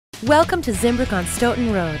Welcome to Zimbrick on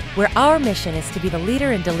Stoughton Road, where our mission is to be the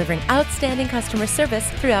leader in delivering outstanding customer service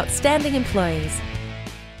through outstanding employees.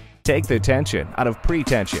 Take the tension out of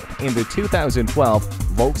pretension in the 2012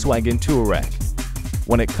 Volkswagen Touareg.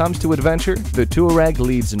 When it comes to adventure, the Touareg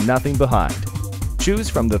leaves nothing behind. Choose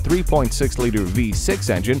from the 3.6-liter V6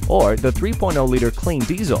 engine or the 3.0-liter clean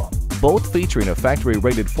diesel, both featuring a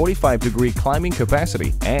factory-rated 45-degree climbing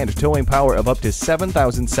capacity and towing power of up to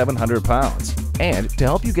 7,700 pounds. And to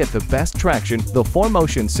help you get the best traction, the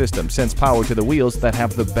 4Motion system sends power to the wheels that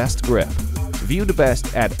have the best grip. Viewed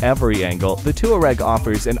best at every angle, the Touareg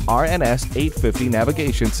offers an RNS 850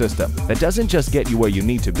 navigation system that doesn't just get you where you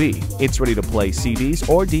need to be, it's ready to play CDs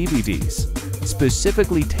or DVDs.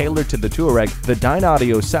 Specifically tailored to the Touareg, the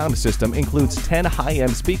Dynaudio sound system includes 10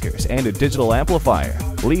 high-end speakers and a digital amplifier,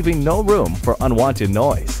 leaving no room for unwanted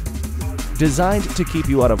noise. Designed to keep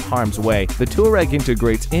you out of harm's way, the Touareg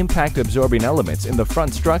integrates impact-absorbing elements in the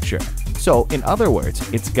front structure. So, in other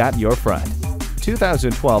words, it's got your front.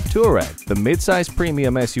 2012 Touareg, the midsize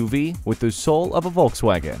premium SUV with the soul of a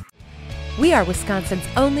Volkswagen. We are Wisconsin's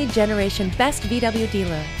only generation best VW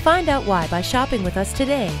dealer. Find out why by shopping with us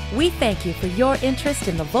today. We thank you for your interest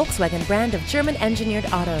in the Volkswagen brand of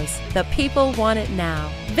German-engineered autos. The people want it now.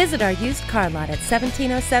 Visit our used car lot at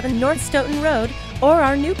 1707 North Stoughton Road or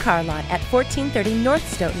our new car lot at 1430 North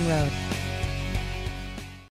Stoughton Road.